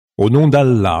Au nom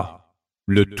d'Allah,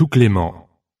 le tout clément,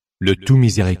 le tout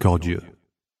miséricordieux.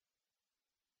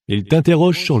 Il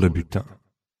t'interroge sur le butin.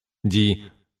 Dis,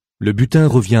 le butin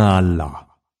revient à Allah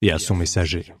et à son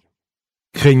messager.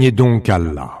 Craignez donc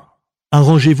Allah.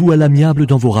 Arrangez-vous à l'amiable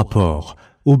dans vos rapports.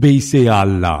 Obéissez à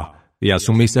Allah et à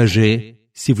son messager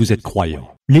si vous êtes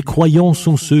croyants. Les croyants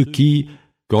sont ceux qui,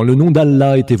 quand le nom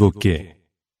d'Allah est évoqué,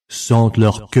 sentent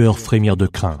leur cœur frémir de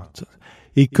crainte.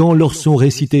 Et quand leur sont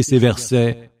récités ces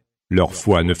versets, leur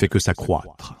foi ne fait que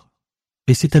s'accroître.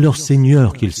 Et c'est à leur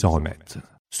Seigneur qu'ils s'en remettent.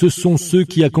 Ce sont ceux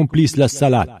qui accomplissent la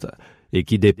salate et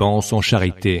qui dépensent en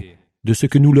charité de ce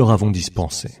que nous leur avons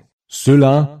dispensé.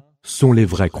 Ceux-là sont les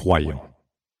vrais croyants.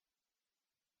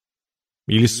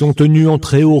 Ils sont tenus en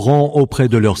très haut rang auprès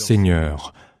de leur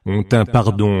Seigneur, ont un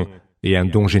pardon et un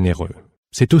don généreux.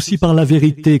 C'est aussi par la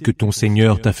vérité que ton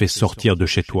Seigneur t'a fait sortir de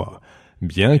chez toi,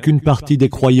 bien qu'une partie des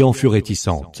croyants fût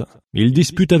réticente. Ils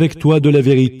disputent avec toi de la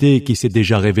vérité qui s'est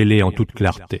déjà révélée en toute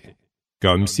clarté,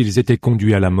 comme s'ils étaient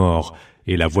conduits à la mort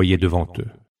et la voyaient devant eux.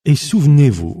 Et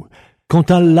souvenez-vous,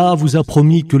 quand Allah vous a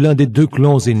promis que l'un des deux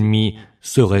clans ennemis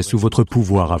serait sous votre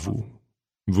pouvoir à vous.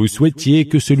 Vous souhaitiez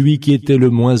que celui qui était le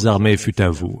moins armé fût à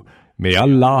vous, mais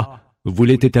Allah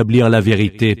voulait établir la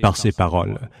vérité par ses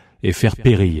paroles et faire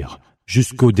périr,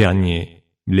 jusqu'au dernier,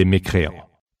 les mécréants,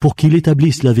 pour qu'il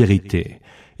établisse la vérité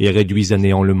et réduise à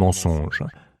néant le mensonge,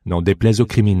 n'en déplaise aux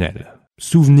criminels.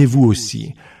 Souvenez-vous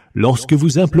aussi, lorsque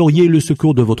vous imploriez le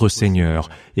secours de votre Seigneur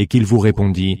et qu'il vous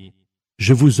répondit «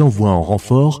 Je vous envoie en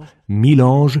renfort 1000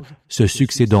 anges se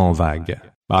succédant en vagues. »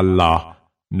 Allah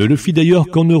ne le fit d'ailleurs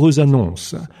qu'en heureuse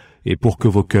annonce et pour que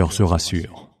vos cœurs se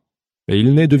rassurent. Et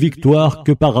il n'est de victoire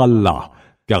que par Allah,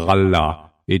 car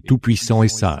Allah est tout-puissant et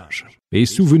sage. Et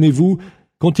souvenez-vous,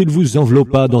 quand il vous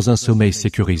enveloppa dans un sommeil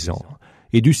sécurisant,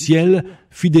 et du ciel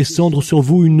fit descendre sur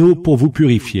vous une eau pour vous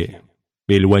purifier.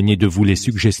 Éloignez de vous les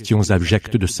suggestions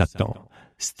abjectes de Satan,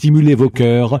 stimulez vos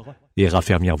cœurs et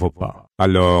raffermir vos pas.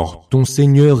 Alors ton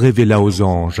Seigneur révéla aux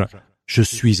anges, « Je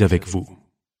suis avec vous.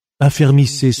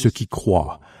 Affermissez ceux qui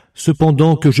croient,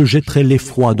 cependant que je jetterai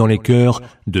l'effroi dans les cœurs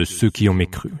de ceux qui ont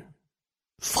mécru.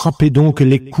 Frappez donc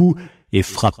les coups et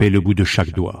frappez le bout de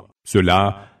chaque doigt.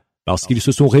 Cela parce qu'ils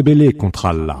se sont rébellés contre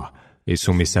Allah et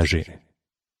son messager.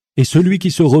 Et celui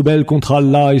qui se rebelle contre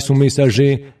Allah et son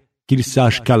messager, qu'il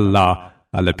sache qu'Allah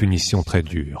a la punition très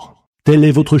dure. Tel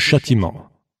est votre châtiment.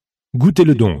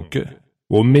 Goûtez-le donc.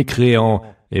 Aux mécréants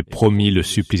est promis le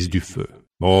supplice du feu.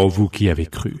 Ô vous qui avez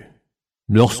cru.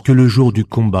 Lorsque le jour du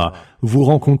combat, vous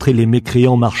rencontrez les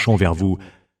mécréants marchant vers vous,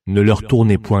 ne leur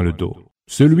tournez point le dos.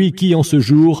 Celui qui, en ce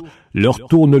jour, leur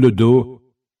tourne le dos,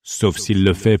 sauf s'il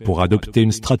le fait pour adopter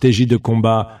une stratégie de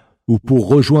combat ou pour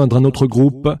rejoindre un autre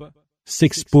groupe,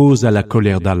 s'expose à la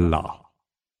colère d'Allah.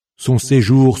 Son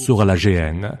séjour sera la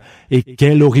géhenne, et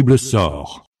quel horrible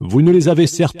sort! Vous ne les avez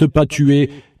certes pas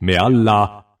tués, mais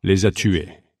Allah les a tués.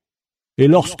 Et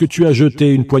lorsque tu as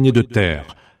jeté une poignée de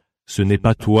terre, ce n'est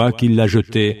pas toi qui l'as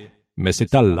jetée, mais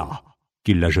c'est Allah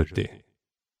qui l'a jetée.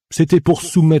 C'était pour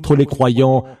soumettre les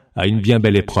croyants à une bien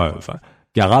belle épreuve,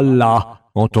 car Allah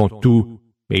entend tout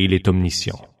et il est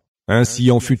omniscient.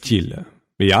 Ainsi en fut-il,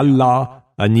 et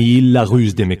Allah annihile la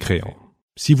ruse des mécréants.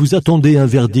 Si vous attendez un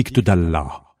verdict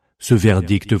d'Allah, ce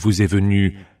verdict vous est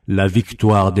venu, la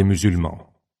victoire des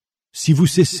musulmans. Si vous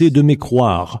cessez de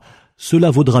mécroire, cela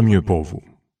vaudra mieux pour vous.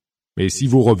 Et si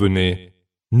vous revenez,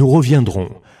 nous reviendrons,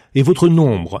 et votre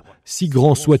nombre, si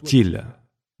grand soit-il,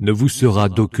 ne vous sera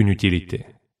d'aucune utilité.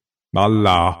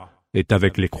 Allah est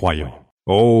avec les croyants.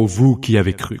 Ô vous qui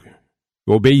avez cru,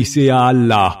 obéissez à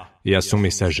Allah et à son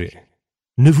messager.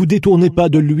 Ne vous détournez pas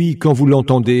de lui quand vous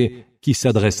l'entendez qui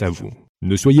s'adresse à vous.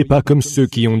 Ne soyez pas comme ceux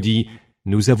qui ont dit «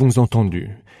 Nous avons entendu »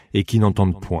 et qui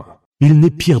n'entendent point. Il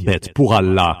n'est pire bête pour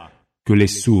Allah que les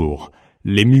sourds,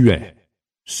 les muets,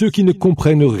 ceux qui ne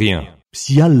comprennent rien.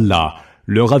 Si Allah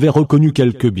leur avait reconnu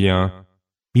quelque bien,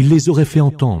 il les aurait fait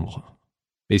entendre.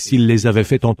 Et s'il les avait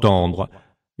fait entendre,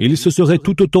 ils se seraient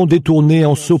tout autant détournés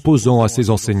en s'opposant à ses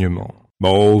enseignements.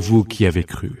 Ô vous qui avez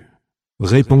cru,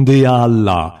 répondez à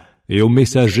Allah et aux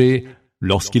messagers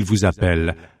lorsqu'ils vous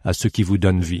appellent à ce qui vous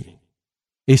donne vie.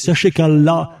 Et sachez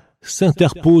qu'Allah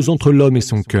s'interpose entre l'homme et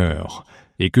son cœur,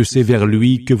 et que c'est vers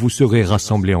lui que vous serez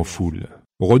rassemblés en foule.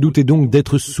 Redoutez donc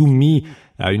d'être soumis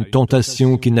à une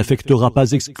tentation qui n'affectera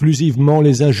pas exclusivement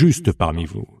les injustes parmi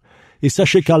vous. Et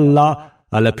sachez qu'Allah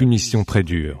a la punition très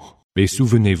dure. Et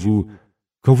souvenez-vous,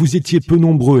 quand vous étiez peu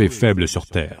nombreux et faibles sur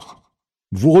terre,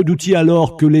 vous redoutiez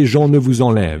alors que les gens ne vous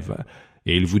enlèvent,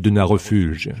 et il vous donna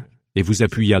refuge, et vous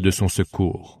appuya de son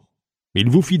secours. Il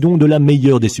vous fit don de la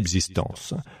meilleure des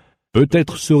subsistances.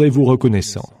 Peut-être serez-vous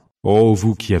reconnaissant. Ô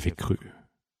vous qui avez cru,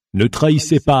 ne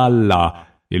trahissez pas Allah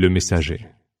et le messager.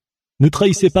 Ne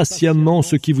trahissez pas sciemment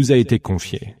ce qui vous a été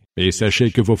confié, et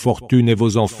sachez que vos fortunes et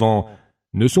vos enfants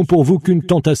ne sont pour vous qu'une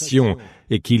tentation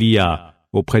et qu'il y a,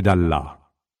 auprès d'Allah,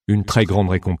 une très grande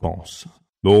récompense.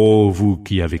 Ô vous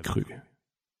qui avez cru!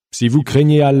 Si vous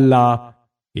craignez Allah,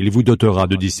 il vous dotera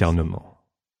de discernement,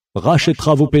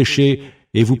 rachètera vos péchés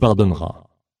et vous pardonnera,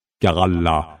 car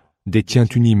Allah détient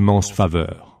une immense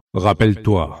faveur.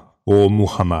 Rappelle-toi, ô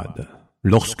Muhammad,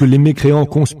 lorsque les mécréants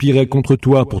conspiraient contre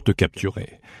toi pour te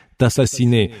capturer,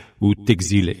 t'assassiner ou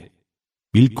t'exiler.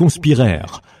 Ils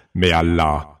conspirèrent, mais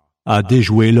Allah a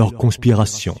déjoué leur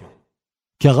conspiration,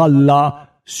 car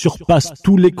Allah surpasse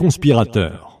tous les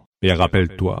conspirateurs. Et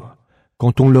rappelle-toi,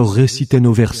 quand on leur récitait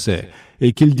nos versets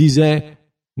et qu'ils disaient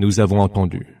 « Nous avons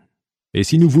entendu ». Et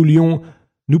si nous voulions,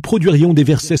 nous produirions des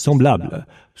versets semblables.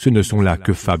 Ce ne sont là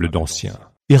que fables d'anciens.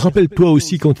 Et rappelle-toi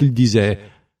aussi quand ils disaient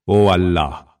 « Ô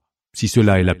Allah, si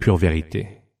cela est la pure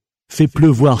vérité, fais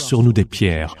pleuvoir sur nous des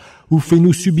pierres ou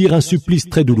fais-nous subir un supplice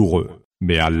très douloureux. »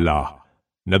 Mais Allah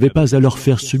n'avait pas à leur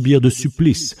faire subir de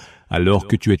supplice alors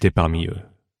que tu étais parmi eux.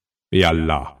 Et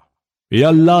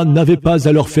Allah n'avait pas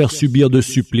à leur faire subir de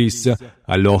supplice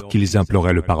alors qu'ils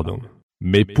imploraient le pardon.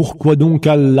 Mais pourquoi donc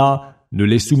Allah ne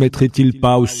les soumettrait-il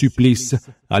pas au supplice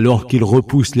alors qu'ils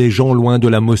repoussent les gens loin de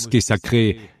la mosquée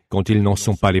sacrée quand ils n'en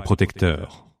sont pas les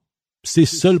protecteurs? Ces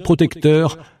seuls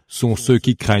protecteurs sont ceux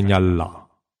qui craignent Allah.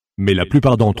 Mais la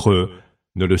plupart d'entre eux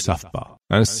ne le savent pas.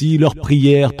 Ainsi, leur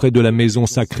prière près de la maison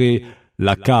sacrée,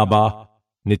 la Kaaba,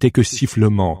 n'était que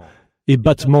sifflement et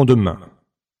battement de mains.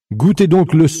 Goûtez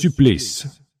donc le supplice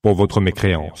pour votre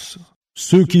mécréance.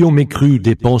 Ceux qui ont mécru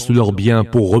dépensent leurs biens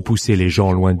pour repousser les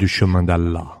gens loin du chemin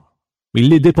d'Allah. Ils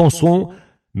les dépenseront,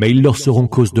 mais ils leur seront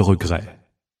cause de regret.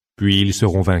 Puis ils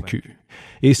seront vaincus.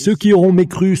 Et ceux qui auront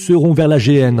mécru seront vers la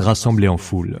géhenne rassemblés en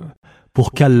foule,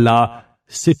 pour qu'Allah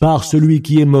sépare celui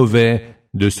qui est mauvais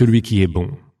de celui qui est bon,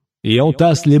 et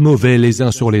entasse les mauvais les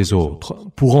uns sur les autres,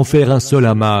 pour en faire un seul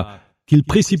amas qu'il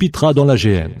précipitera dans la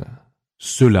géhenne.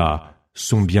 Ceux-là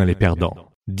sont bien les perdants.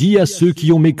 Dis à ceux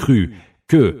qui ont mécru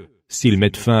que, s'ils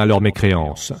mettent fin à leur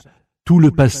mécréance, tout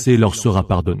le passé leur sera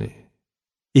pardonné,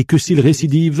 et que s'ils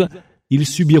récidivent, ils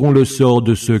subiront le sort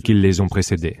de ceux qui les ont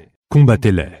précédés.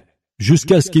 Combattez-les,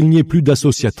 jusqu'à ce qu'il n'y ait plus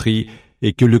d'associaterie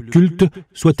et que le culte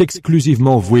soit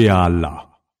exclusivement voué à Allah.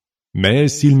 Mais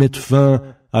s'ils mettent fin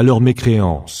à leur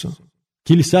mécréance,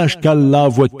 qu'ils sachent qu'Allah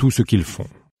voit tout ce qu'ils font.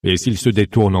 Et s'ils se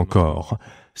détournent encore,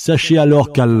 sachez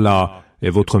alors qu'Allah est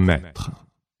votre maître,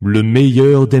 le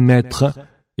meilleur des maîtres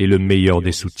et le meilleur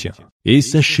des soutiens. Et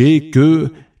sachez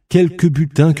que, quelque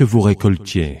butin que vous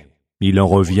récoltiez, il en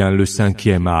revient le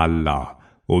 5e à Allah,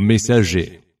 aux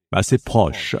messagers, à ses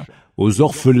proches, aux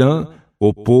orphelins,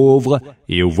 aux pauvres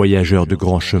et aux voyageurs de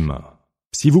grand chemin.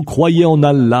 Si vous croyez en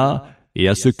Allah et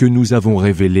à ce que nous avons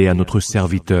révélé à notre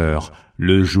serviteur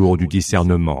le jour du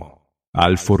discernement,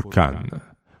 Al-Furqan,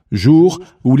 jour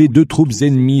où les deux troupes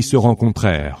ennemies se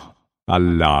rencontrèrent,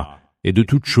 Allah est de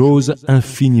toutes choses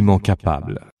infiniment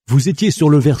capable. Vous étiez sur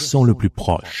le versant le plus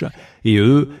proche, et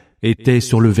eux étaient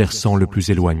sur le versant le plus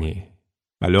éloigné,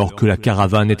 alors que la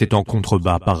caravane était en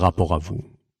contrebas par rapport à vous.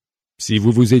 Si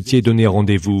vous vous étiez donné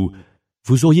rendez-vous,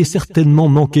 vous auriez certainement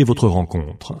manqué votre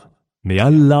rencontre. Mais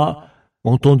Allah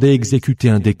entendait exécuter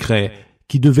un décret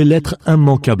qui devait l'être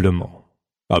immanquablement,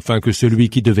 afin que celui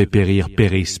qui devait périr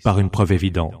périsse par une preuve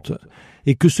évidente,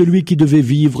 et que celui qui devait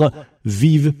vivre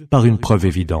vive par une preuve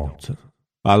évidente.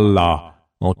 Allah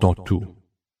entend tout,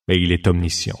 et il est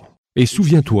omniscient. Et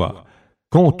souviens-toi,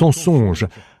 quand en songe,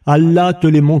 Allah te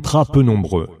les montra peu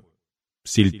nombreux.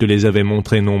 S'il te les avait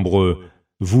montrés nombreux,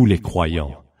 vous les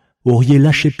croyants, auriez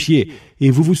lâché pied et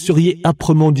vous vous seriez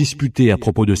âprement disputés à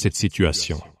propos de cette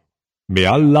situation. Mais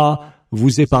Allah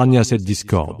vous épargna cette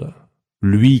discorde,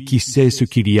 lui qui sait ce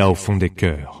qu'il y a au fond des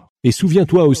cœurs. Et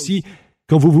souviens-toi aussi,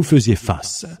 quand vous vous faisiez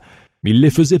face, il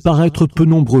les faisait paraître peu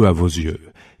nombreux à vos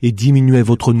yeux et diminuait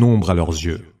votre nombre à leurs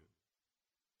yeux.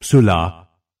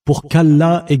 Cela, pour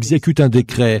qu'Allah exécute un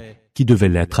décret qui devait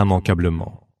l'être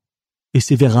immanquablement. Et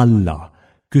c'est vers Allah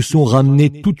que sont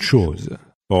ramenées toutes choses.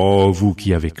 Oh, vous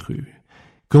qui avez cru,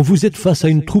 quand vous êtes face à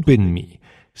une troupe ennemie,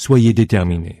 soyez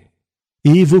déterminés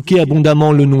et évoquez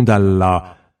abondamment le nom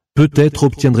d'Allah, peut-être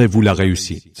obtiendrez-vous la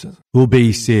réussite.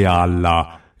 Obéissez à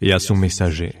Allah et à son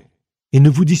messager, et ne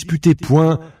vous disputez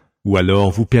point, ou alors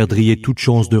vous perdriez toute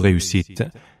chance de réussite,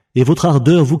 et votre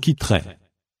ardeur vous quitterait.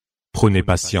 Prenez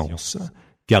patience,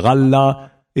 car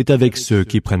Allah est avec ceux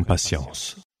qui prennent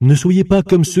patience. Ne soyez pas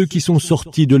comme ceux qui sont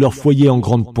sortis de leur foyer en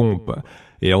grande pompe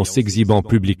et en s'exhibant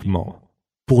publiquement,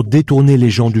 pour détourner les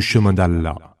gens du chemin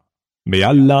d'Allah. Mais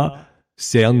Allah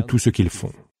cerne tout ce qu'ils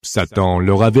font. Satan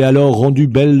leur avait alors rendu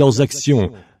belles leurs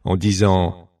actions, en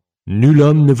disant « Nul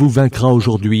homme ne vous vaincra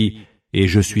aujourd'hui, et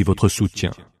je suis votre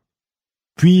soutien. »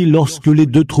 Puis, lorsque les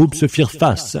deux troupes se firent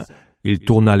face, il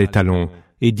tourna les talons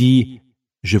et dit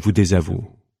 « Je vous désavoue,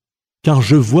 car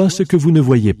je vois ce que vous ne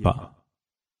voyez pas.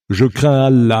 Je crains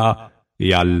Allah,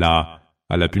 et Allah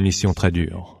a la punition très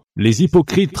dure. » Les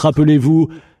hypocrites, rappelez-vous,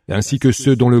 ainsi que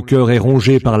ceux dont le cœur est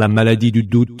rongé par la maladie du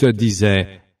doute,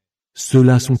 disaient «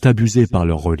 Ceux-là sont abusés par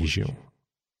leur religion. »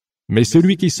 Mais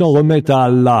celui qui s'en remet à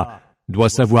Allah doit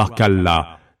savoir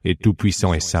qu'Allah est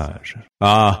tout-puissant et sage.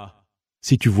 Ah,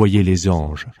 si tu voyais les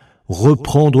anges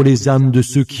reprendre les âmes de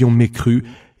ceux qui ont mécru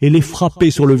et les frapper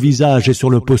sur le visage et sur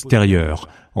le postérieur,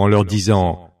 en leur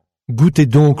disant « Goûtez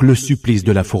donc le supplice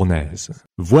de la fournaise.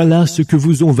 Voilà ce que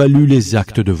vous ont valu les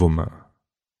actes de vos mains. »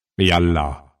 Et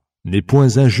Allah n'est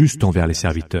point injuste envers les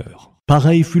serviteurs.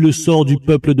 Pareil fut le sort du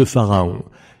peuple de Pharaon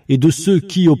et de ceux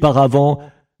qui, auparavant,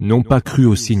 n'ont pas cru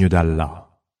au signe d'Allah.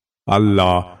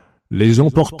 Allah les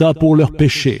emporta pour leurs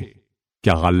péchés,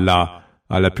 car Allah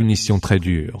a la punition très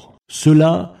dure.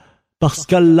 Cela parce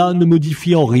qu'Allah ne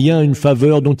modifie en rien une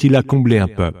faveur dont il a comblé un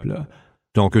peuple,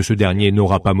 tant que ce dernier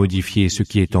n'aura pas modifié ce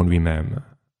qui est en lui-même.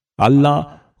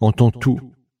 Allah entend tout,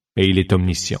 et il est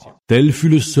omniscient. Tel fut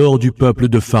le sort du peuple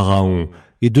de Pharaon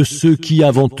et de ceux qui,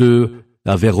 avant eux,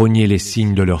 avaient renié les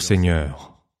signes de leur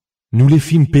Seigneur. Nous les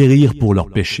fîmes périr pour leurs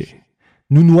péchés.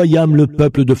 Nous noyâmes le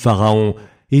peuple de Pharaon,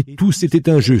 et tous étaient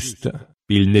injustes.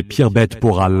 Il n'est pire bête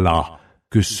pour Allah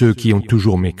que ceux qui ont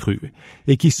toujours mécru,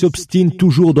 et qui s'obstinent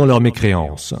toujours dans leur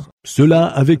mécréance. Ceux-là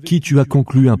avec qui tu as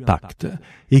conclu un pacte,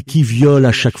 et qui violent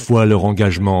à chaque fois leur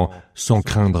engagement sans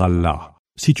craindre Allah.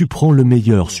 Si tu prends le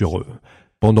meilleur sur eux,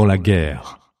 pendant la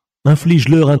guerre,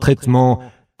 inflige-leur un traitement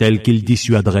tel qu'il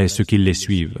dissuaderait ceux qui les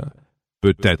suivent.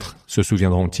 Peut-être se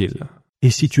souviendront-ils. Et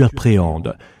si tu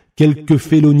appréhendes quelque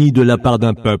félonie de la part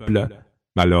d'un peuple,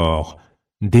 alors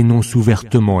dénonce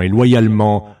ouvertement et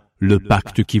loyalement le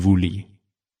pacte qui vous lie.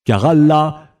 Car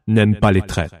Allah n'aime pas les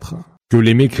traîtres. Que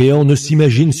les mécréants ne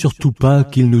s'imaginent surtout pas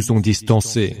qu'ils nous ont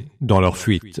distancés dans leur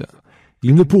fuite.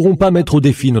 Ils ne pourront pas mettre au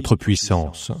défi notre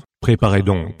puissance. Préparez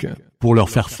donc, pour leur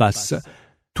faire face,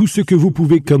 tout ce que vous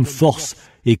pouvez comme force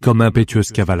et comme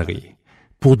impétueuse cavalerie,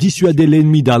 pour dissuader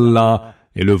l'ennemi d'Allah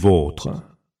et le vôtre,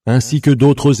 ainsi que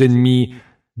d'autres ennemis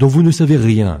dont vous ne savez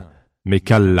rien, mais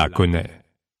qu'Allah connaît.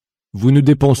 Vous ne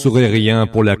dépenserez rien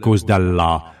pour la cause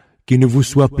d'Allah qui ne vous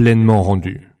soit pleinement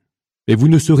rendu, et vous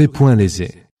ne serez point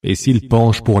lésés. Et s'il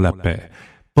penche pour la paix,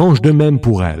 penche de même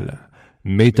pour elle.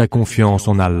 Mets ta confiance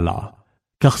en Allah,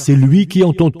 car c'est lui qui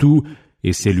entend tout,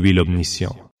 et c'est lui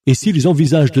l'omniscient. Et s'ils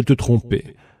envisagent de te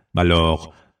tromper,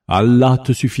 alors Allah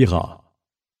te suffira,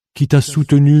 qui t'a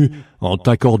soutenu en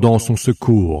t'accordant son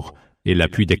secours et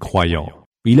l'appui des croyants.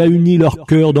 Il a uni leur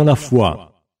cœur dans la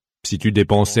foi. Si tu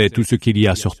dépensais tout ce qu'il y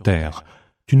a sur terre,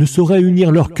 tu ne saurais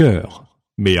unir leur cœur.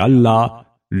 Mais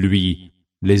Allah, lui,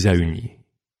 les a unis,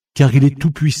 car il est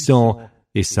tout-puissant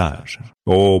et sage.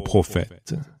 Ô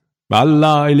prophète,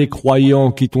 Allah et les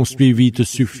croyants qui t'ont suivi te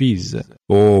suffisent.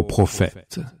 Ô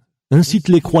prophète, incite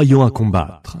les croyants à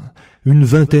combattre. Une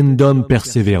vingtaine d'hommes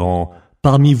persévérants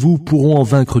parmi vous pourront en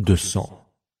vaincre 200.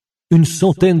 Une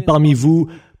centaine parmi vous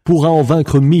pourra en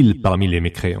vaincre 1000 parmi les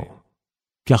mécréants.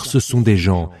 Car ce sont des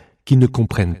gens qui ne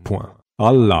comprennent point.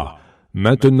 Allah,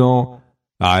 maintenant,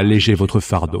 a allégé votre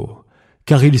fardeau,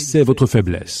 car il sait votre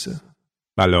faiblesse.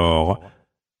 Alors,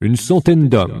 une centaine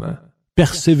d'hommes,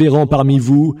 persévérants parmi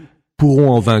vous,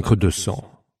 pourront en vaincre 200.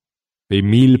 Et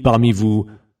 1000 parmi vous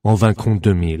en vaincront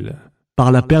 2000,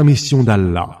 par la permission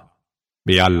d'Allah.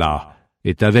 Mais Allah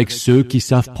est avec ceux qui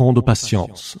savent prendre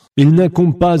patience. Il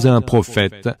n'incombe pas à un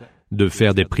prophète de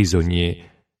faire des prisonniers,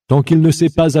 tant qu'il ne s'est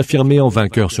pas affirmé en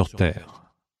vainqueur sur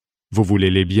terre. Vous voulez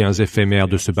les biens éphémères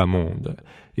de ce bas monde,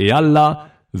 et Allah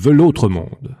veut l'autre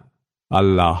monde.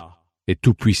 Allah est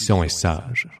tout-puissant et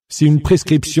sage. Si une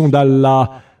prescription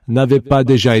d'Allah n'avait pas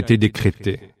déjà été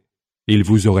décrétée, il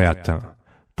vous aurait atteint,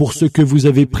 pour ce que vous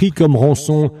avez pris comme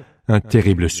rançon, un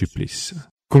terrible supplice.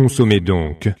 Consommez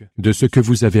donc de ce que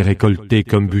vous avez récolté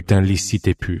comme butin licite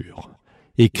et pur,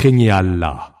 et craignez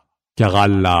Allah, car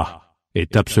Allah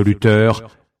est absoluteur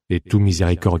et tout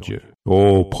miséricordieux.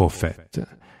 Ô prophète,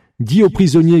 dis aux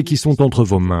prisonniers qui sont entre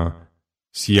vos mains,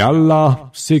 si Allah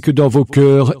sait que dans vos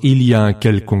cœurs il y a un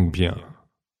quelconque bien,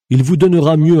 il vous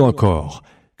donnera mieux encore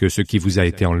que ce qui vous a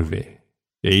été enlevé,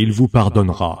 et il vous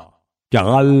pardonnera, car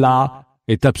Allah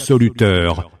est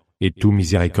absoluteur et tout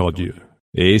miséricordieux.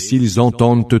 Et s'ils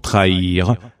entendent te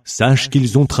trahir, sache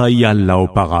qu'ils ont trahi Allah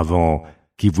auparavant,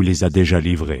 qui vous les a déjà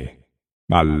livrés.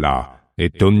 Allah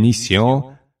est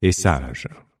omniscient et sage.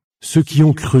 Ceux qui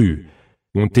ont cru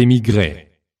ont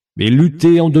émigré, et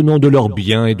lutté en donnant de leurs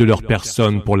biens et de leurs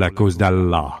personnes pour la cause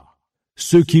d'Allah.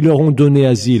 Ceux qui leur ont donné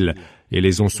asile et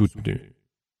les ont soutenus.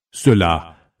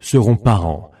 Ceux-là seront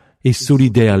parents et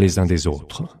solidaires les uns des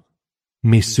autres.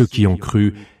 Mais ceux qui ont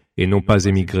cru et n'ont pas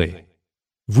émigré,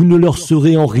 vous ne leur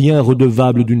serez en rien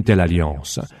redevables d'une telle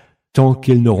alliance, tant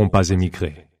qu'ils n'auront pas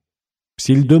émigré.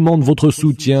 S'ils demandent votre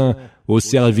soutien au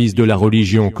service de la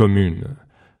religion commune,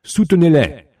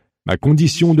 soutenez-les, à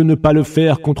condition de ne pas le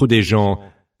faire contre des gens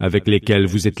avec lesquels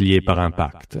vous êtes liés par un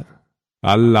pacte.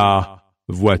 Allah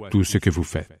voit tout ce que vous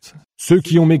faites. Ceux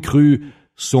qui ont mécru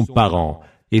sont parents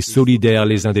et solidaires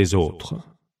les uns des autres.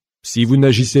 Si vous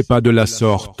n'agissez pas de la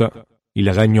sorte, il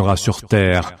régnera sur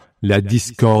terre la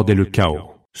discorde et le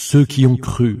chaos. Ceux qui ont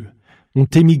cru ont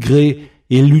émigré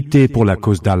et lutté pour la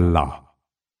cause d'Allah.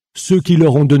 Ceux qui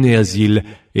leur ont donné asile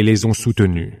et les ont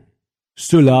soutenus.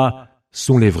 Ceux-là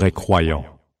sont les vrais croyants.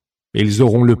 Ils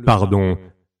auront le pardon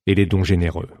et les dons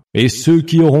généreux. Et ceux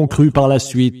qui auront cru par la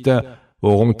suite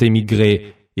auront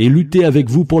émigré et lutté avec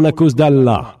vous pour la cause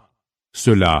d'Allah.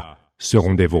 Ceux-là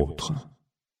seront des vôtres.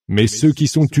 Mais ceux qui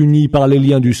sont unis par les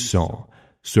liens du sang,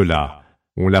 ceux-là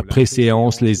ont la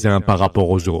préséance les uns par rapport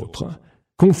aux autres,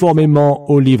 conformément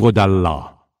au livre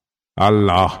d'Allah.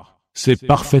 Allah sait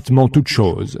parfaitement toutes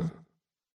choses.